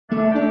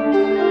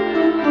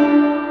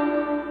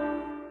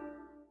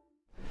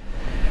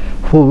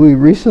Well, we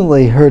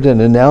recently heard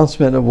an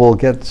announcement, and we'll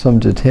get some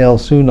detail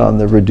soon on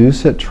the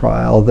REDUCE-IT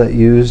trial that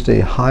used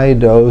a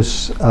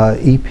high-dose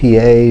EPA-only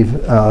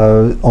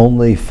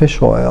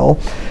fish oil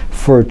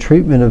for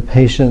treatment of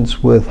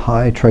patients with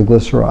high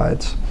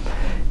triglycerides.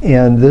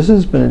 And this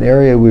has been an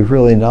area we've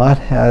really not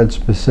had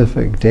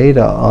specific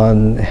data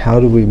on. How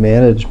do we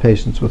manage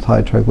patients with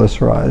high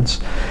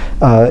triglycerides?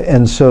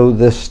 And so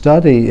this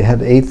study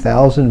had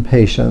 8,000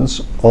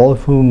 patients, all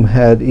of whom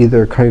had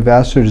either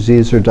cardiovascular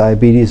disease or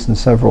diabetes and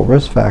several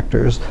risk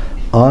factors,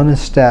 on a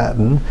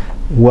statin,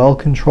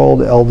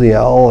 well-controlled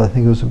LDL, I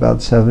think it was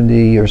about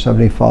 70 or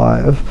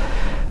 75,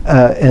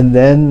 and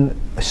then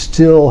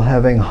still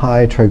having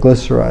high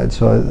triglycerides.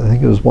 So I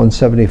think it was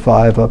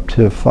 175 up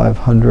to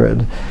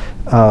 500.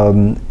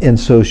 And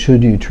so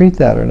should you treat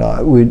that or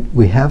not?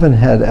 We haven't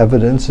had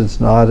evidence. It's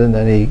not in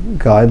any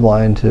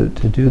guideline to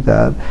do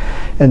that.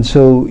 And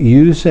so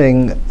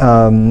using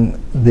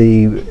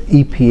the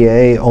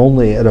EPA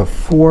only at a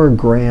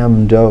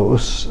 4-gram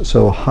dose,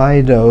 so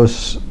high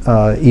dose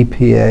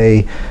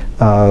EPA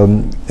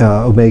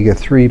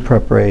omega-3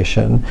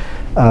 preparation,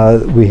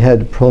 we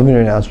had a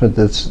preliminary announcement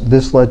that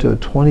this led to a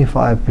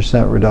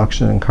 25%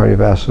 reduction in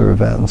cardiovascular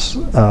events.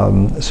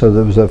 So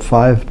there was a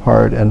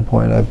 5-part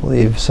endpoint, I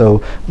believe.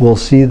 So we'll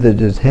see the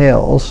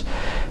details.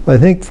 But I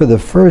think for the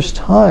first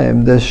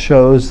time, this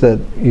shows that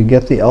you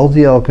get the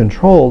LDL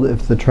controlled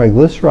if the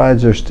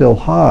triglycerides are still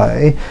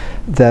high,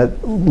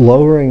 that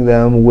lowering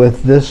them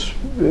with this,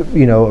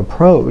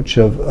 approach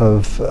of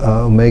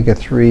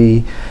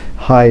omega-3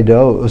 high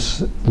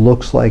dose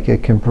looks like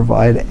it can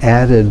provide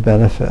added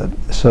benefit.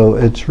 So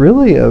it's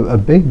really a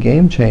big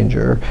game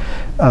changer.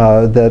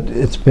 That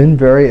it's been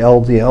very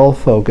LDL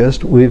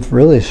focused. We've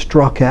really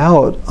struck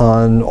out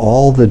on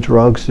all the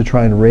drugs to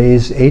try and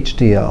raise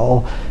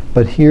HDL,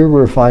 but here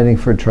we're finding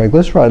for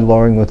triglyceride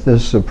lowering with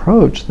this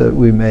approach that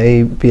we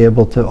may be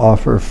able to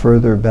offer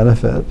further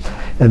benefit.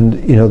 And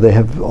they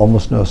have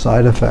almost no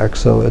side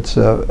effects, so it's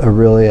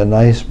really a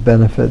nice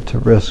benefit to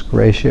risk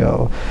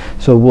ratio.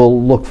 So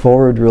we'll look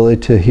forward really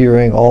to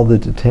hearing all the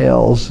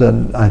details,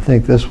 and I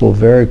think this will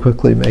very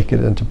quickly make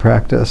it into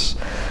practice,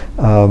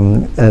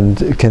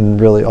 and it can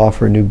really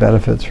offer new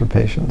benefits for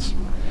patients.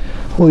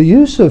 Well, the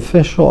use of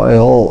fish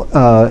oil,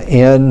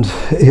 and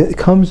it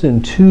comes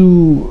in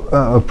 2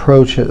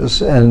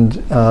 approaches, and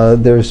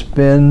there's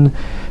been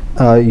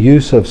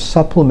use of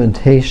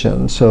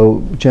supplementation,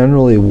 so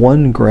generally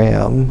 1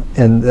 gram,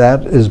 and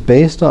that is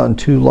based on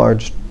 2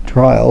 large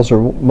trials,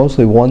 or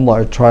mostly 1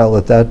 large trial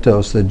at that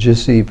dose, the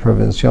GISI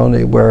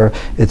Prevenzione, where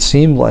it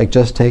seemed like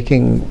just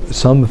taking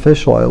some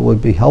fish oil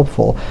would be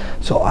helpful.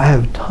 So I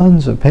have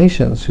tons of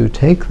patients who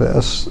take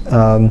this.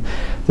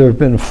 There have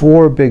been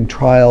 4 big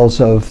trials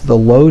of the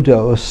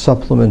low-dose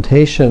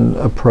supplementation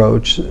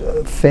approach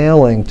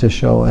failing to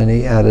show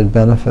any added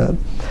benefit.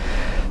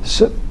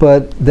 So,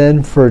 but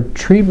then for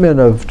treatment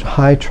of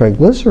high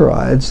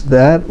triglycerides,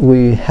 that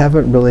we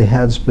haven't really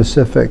had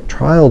specific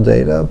trial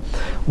data.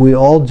 We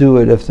all do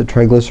it if the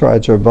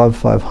triglycerides are above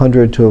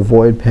 500 to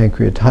avoid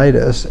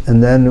pancreatitis,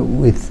 and then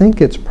we think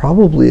it's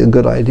probably a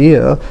good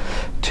idea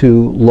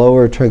to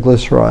lower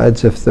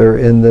triglycerides if they're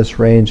in this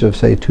range of,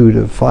 say, 2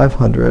 to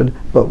 500,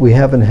 but we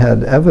haven't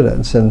had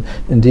evidence. And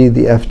indeed,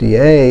 the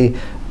FDA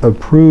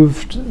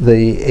approved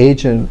the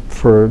agent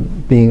for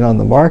being on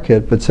the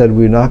market, but said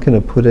we're not going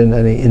to put in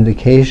any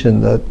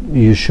indication that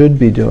you should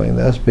be doing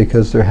this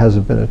because there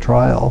hasn't been a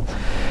trial.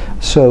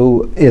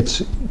 So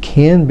it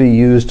can be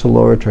used to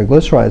lower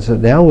triglycerides,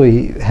 and now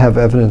we have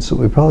evidence that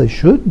we probably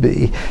should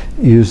be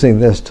using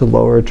this to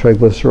lower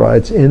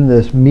triglycerides in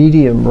this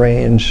medium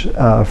range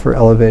for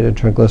elevated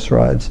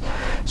triglycerides.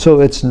 So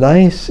it's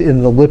nice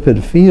in the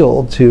lipid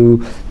field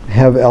to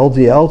have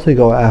LDL to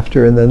go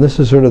after, and then this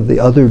is sort of the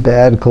other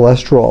bad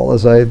cholesterol,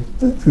 as I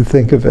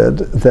think of it,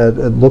 that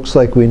it looks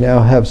like we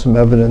now have some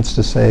evidence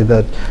to say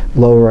that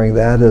lowering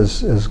that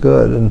is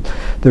good. And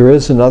there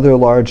is another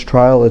large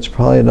trial. It's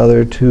probably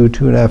another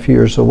 2.5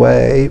 years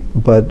away,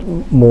 but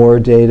more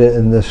data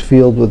in this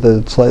field with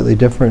a slightly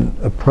different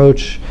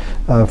approach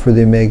for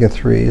the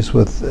omega-3s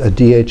with a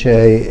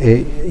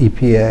DHA,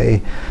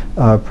 EPA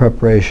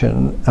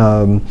preparation.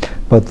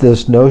 But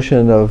this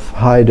notion of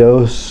high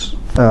dose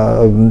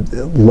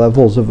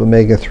levels of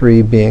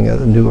omega-3 being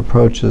a new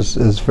approach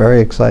is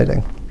very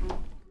exciting.